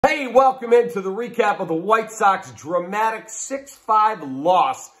Hey, welcome into the recap of the White Sox dramatic 6-5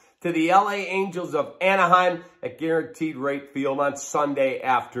 loss to the LA Angels of Anaheim at Guaranteed Rate Field on Sunday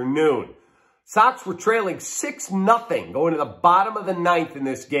afternoon. Sox were trailing 6-0 going to the bottom of the ninth in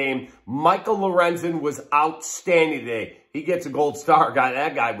this game. Michael Lorenzen was outstanding today. He gets a gold star.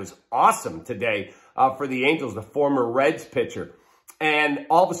 That guy was awesome today for the Angels, the former Reds pitcher. And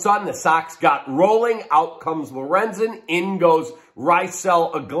all of a sudden, the Sox got rolling. Out comes Lorenzen. In goes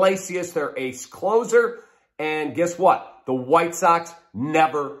Raisel Iglesias, their ace closer. And guess what? The White Sox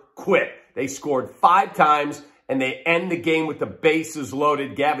never quit. They scored 5 times, and they end the game with the bases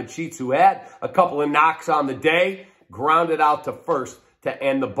loaded. Gavin Sheets, who had a couple of knocks on the day, grounded out to first to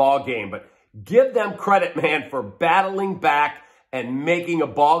end the ball game. But give them credit, man, for battling back and making a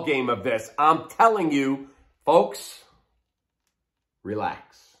ball game of this. I'm telling you, folks,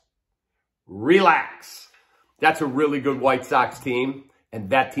 relax. Relax. That's a really good White Sox team,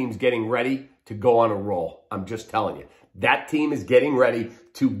 and that team's getting ready to go on a roll. I'm just telling you. That team is getting ready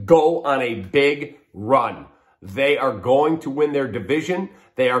to go on a big run. They are going to win their division.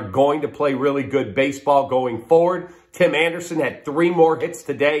 They are going to play really good baseball going forward. Tim Anderson had 3 more hits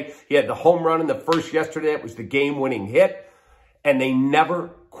today. He had the home run in the first yesterday. It was the game-winning hit, and they never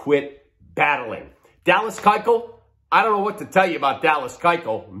quit battling. Dallas Keuchel, I don't know what to tell you about Dallas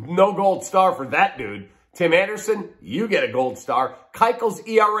Keuchel. No gold star for that dude. Tim Anderson, you get a gold star. Keuchel's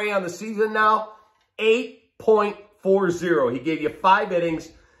ERA on the season now, 8.40. He gave you 5 innings.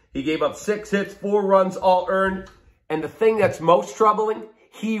 He gave up 6 hits, 4 runs, all earned. And the thing that's most troubling,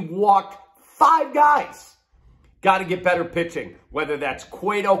 he walked 5 guys. Got to get better pitching, whether that's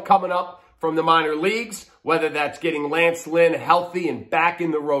Keuchel coming up from the minor leagues, whether that's getting Lance Lynn healthy and back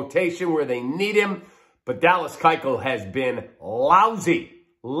in the rotation where they need him. But Dallas Keuchel has been lousy.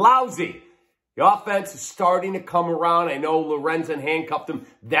 Lousy. The offense is starting to come around. I know Lorenzen handcuffed him.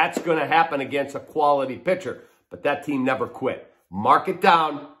 That's going to happen against a quality pitcher. But that team never quit. Mark it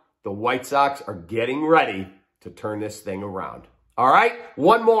down. The White Sox are getting ready to turn this thing around. All right?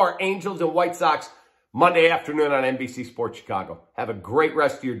 One more. Angels and White Sox Monday afternoon on NBC Sports Chicago. Have a great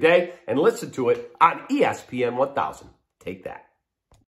rest of your day and listen to it on ESPN 1000. Take that.